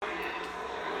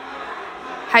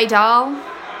Hey, doll.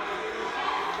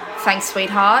 Thanks,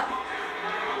 sweetheart.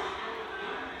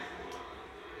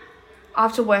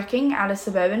 After working at a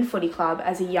suburban footy club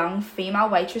as a young female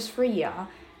waitress for a year,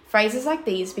 phrases like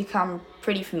these become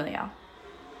pretty familiar.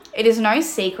 It is no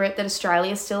secret that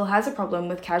Australia still has a problem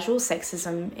with casual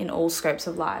sexism in all scopes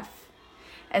of life,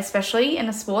 especially in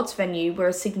a sports venue where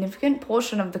a significant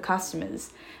portion of the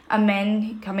customers are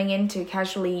men coming in to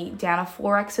casually down a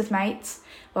 4X with mates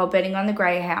while betting on the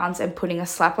greyhounds and putting a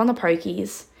slap on the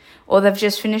pokies, or they've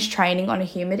just finished training on a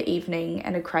humid evening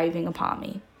and are craving a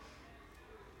palmy.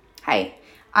 Hey,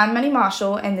 I'm Maddie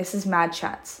Marshall and this is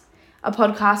MadChats, a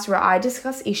podcast where I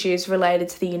discuss issues related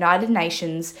to the United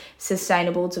Nations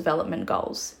Sustainable Development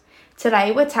Goals.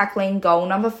 Today we're tackling goal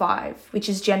number 5, which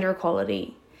is gender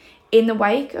equality. In the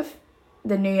wake of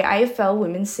the new AFL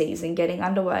women's season getting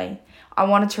underway, I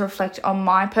wanted to reflect on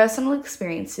my personal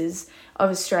experiences of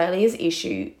Australia's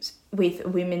issues with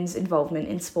women's involvement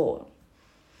in sport.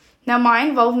 Now, my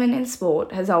involvement in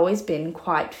sport has always been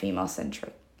quite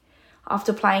female-centric.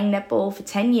 After playing netball for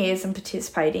 10 years and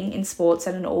participating in sports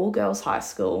at an all-girls high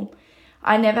school,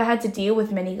 I never had to deal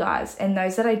with many guys, and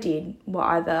those that I did were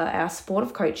either our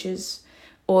sportive coaches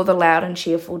or the loud and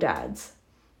cheerful dads.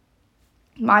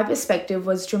 My perspective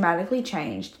was dramatically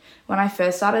changed when I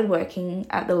first started working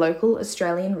at the local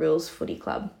Australian Rules Footy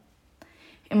Club.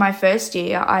 In my first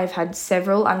year, I've had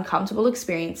several uncomfortable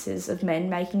experiences of men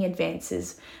making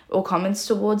advances or comments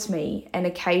towards me and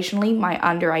occasionally my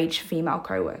underage female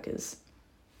co-workers.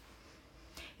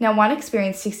 Now, one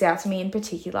experience sticks out to me in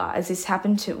particular as this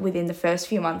happened within the first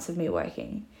few months of me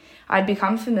working. I'd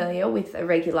become familiar with a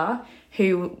regular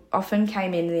who often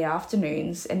came in the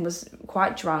afternoons and was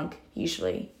quite drunk,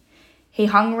 usually. He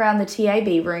hung around the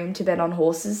TAB room to bet on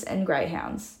horses and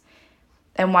greyhounds.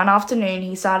 And one afternoon,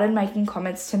 he started making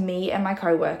comments to me and my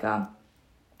co-worker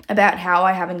about how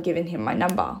I haven't given him my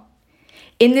number.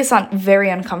 In this very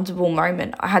uncomfortable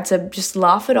moment, I had to just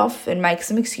laugh it off and make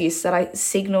some excuse that I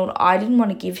signalled I didn't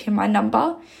want to give him my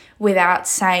number without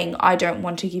saying I don't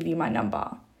want to give you my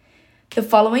number. The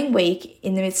following week,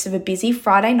 in the midst of a busy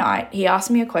Friday night, he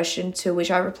asked me a question to which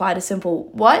I replied a simple,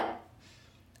 "What?"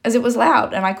 as it was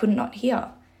loud and I could not hear.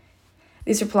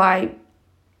 This reply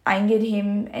angered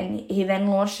him and he then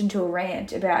launched into a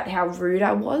rant about how rude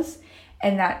I was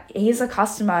and that he's a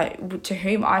customer to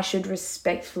whom I should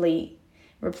respectfully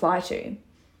reply to.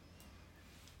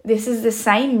 This is the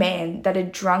same man that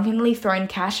had drunkenly thrown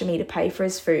cash at me to pay for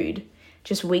his food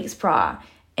just weeks prior,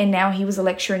 and now he was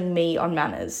lecturing me on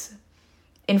manners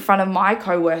in front of my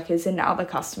co-workers and other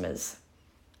customers.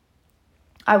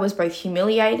 I was both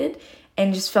humiliated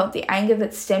and just felt the anger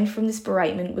that stemmed from this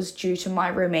beratement was due to my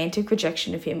romantic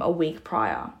rejection of him a week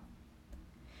prior.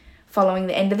 Following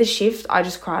the end of the shift, I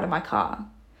just cried in my car.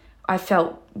 I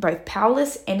felt both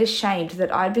powerless and ashamed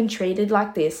that I'd been treated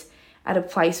like this at a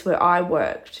place where I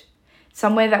worked,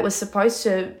 somewhere that was supposed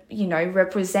to,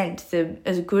 represent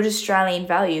the good Australian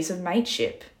values of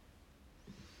mateship.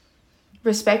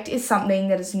 Respect is something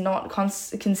that is not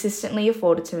consistently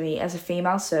afforded to me as a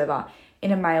female server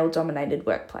in a male-dominated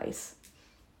workplace.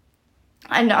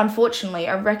 And unfortunately,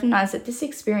 I recognise that this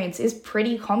experience is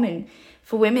pretty common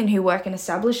for women who work in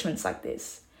establishments like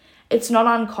this. It's not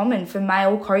uncommon for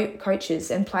male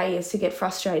coaches and players to get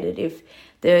frustrated if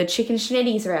the chicken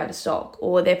schnitties are out of stock,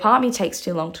 or their palmy takes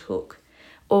too long to cook,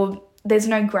 or there's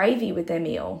no gravy with their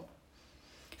meal.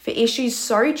 For issues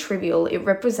so trivial, it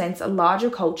represents a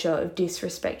larger culture of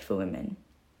disrespect for women.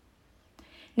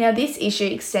 Now, this issue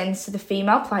extends to the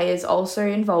female players also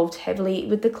involved heavily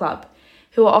with the club,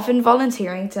 who are often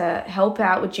volunteering to help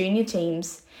out with junior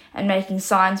teams and making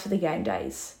signs for the game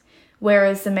days,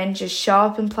 whereas the men just show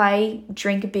up and play,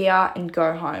 drink a beer, and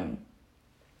go home.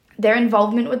 Their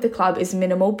involvement with the club is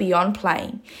minimal beyond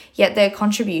playing, yet their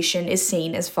contribution is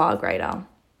seen as far greater.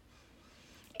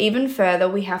 Even further,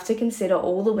 we have to consider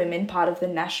all the women part of the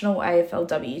national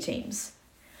AFLW teams.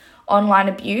 Online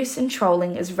abuse and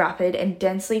trolling is rapid and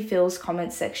densely fills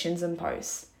comment sections and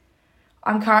posts.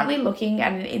 I'm currently looking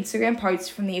at an Instagram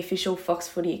post from the official Fox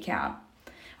Footy account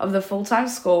of the full-time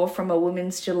score from a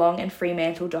women's Geelong and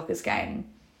Fremantle Dockers game,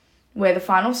 where the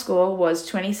final score was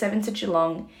 27 to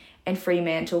Geelong and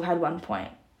Fremantle had 1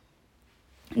 point.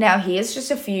 Now here's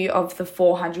just a few of the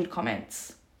 400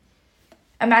 comments.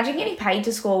 Imagine getting paid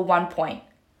to score 1 point,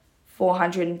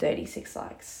 436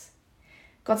 likes.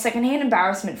 Got secondhand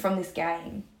embarrassment from this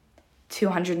game,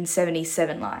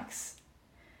 277 likes.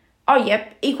 Oh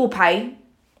yep, equal pay,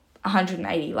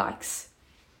 180 likes.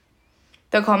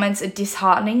 The comments are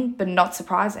disheartening but not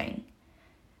surprising.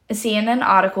 A CNN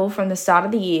article from the start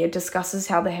of the year discusses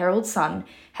how the Herald Sun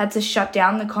had to shut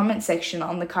down the comment section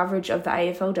on the coverage of the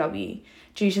AFLW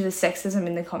due to the sexism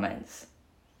in the comments.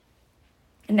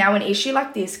 Now, an issue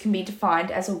like this can be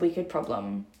defined as a wicked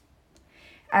problem.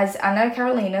 As Ana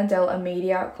Carolina del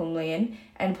Amedia Cumlian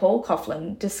and Paul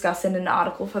Coughlin discuss in an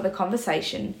article for The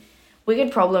Conversation,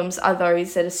 wicked problems are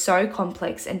those that are so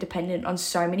complex and dependent on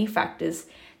so many factors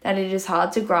that it is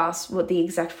hard to grasp what the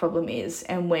exact problem is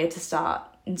and where to start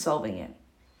in solving it.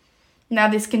 Now,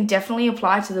 this can definitely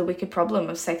apply to the wicked problem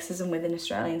of sexism within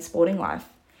Australian sporting life.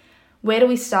 Where do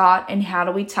we start and how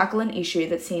do we tackle an issue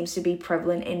that seems to be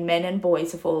prevalent in men and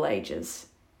boys of all ages?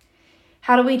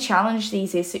 How do we challenge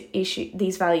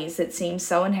these values that seem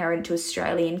so inherent to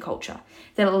Australian culture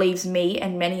that it leaves me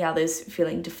and many others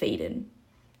feeling defeated?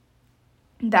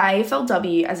 The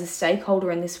AFLW, as a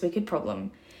stakeholder in this wicked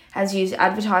problem, has used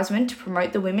advertisement to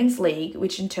promote the Women's League,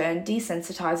 which in turn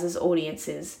desensitises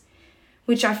audiences,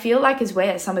 which I feel like is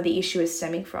where some of the issue is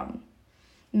stemming from.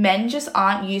 Men just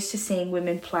aren't used to seeing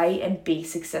women play and be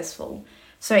successful,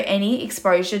 so any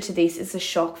exposure to this is a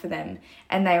shock for them,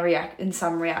 and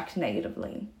some react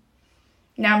negatively.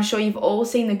 Now, I'm sure you've all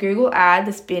seen the Google ad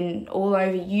that's been all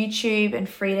over YouTube and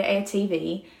free-to-air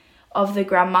TV of the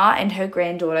grandma and her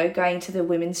granddaughter going to the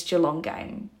women's Geelong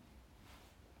game.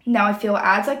 Now, I feel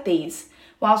ads like these,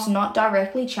 whilst not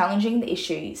directly challenging the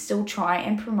issue, still try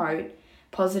and promote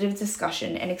positive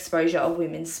discussion and exposure of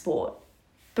women's sport.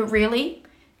 But really,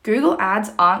 Google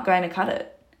ads aren't going to cut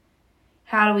it.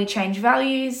 How do we change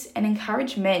values and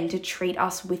encourage men to treat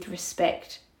us with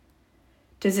respect?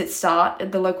 Does it start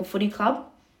at the local footy club?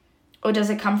 Or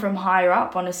does it come from higher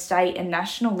up on a state and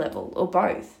national level, or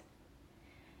both?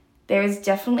 There is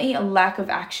definitely a lack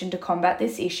of action to combat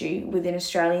this issue within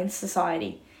Australian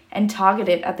society and target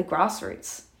it at the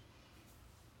grassroots.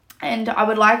 And I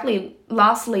would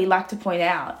lastly like to point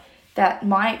out that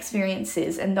my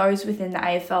experiences and those within the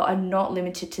AFL are not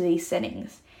limited to these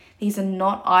settings. These are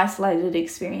not isolated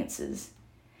experiences.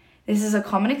 This is a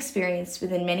common experience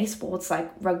within many sports like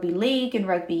rugby league and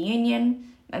rugby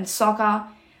union and soccer,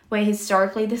 where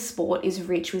historically the sport is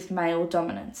rich with male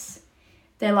dominance.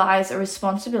 There lies a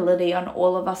responsibility on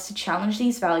all of us to challenge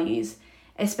these values,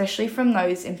 especially from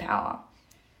those in power.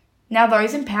 Now,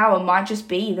 those in power might just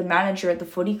be the manager at the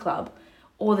footy club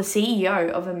or the CEO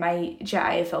of a major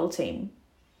AFL team.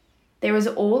 There is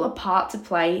all a part to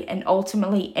play, and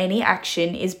ultimately any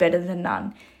action is better than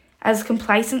none, as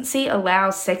complacency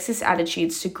allows sexist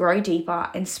attitudes to grow deeper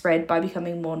and spread by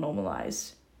becoming more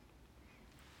normalised.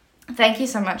 Thank you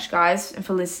so much, guys,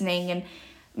 for listening, and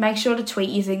make sure to tweet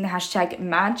using the hashtag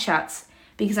MadChats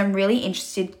because I'm really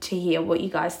interested to hear what you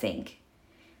guys think.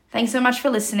 Thanks so much for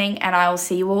listening, and I will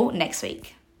see you all next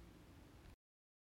week.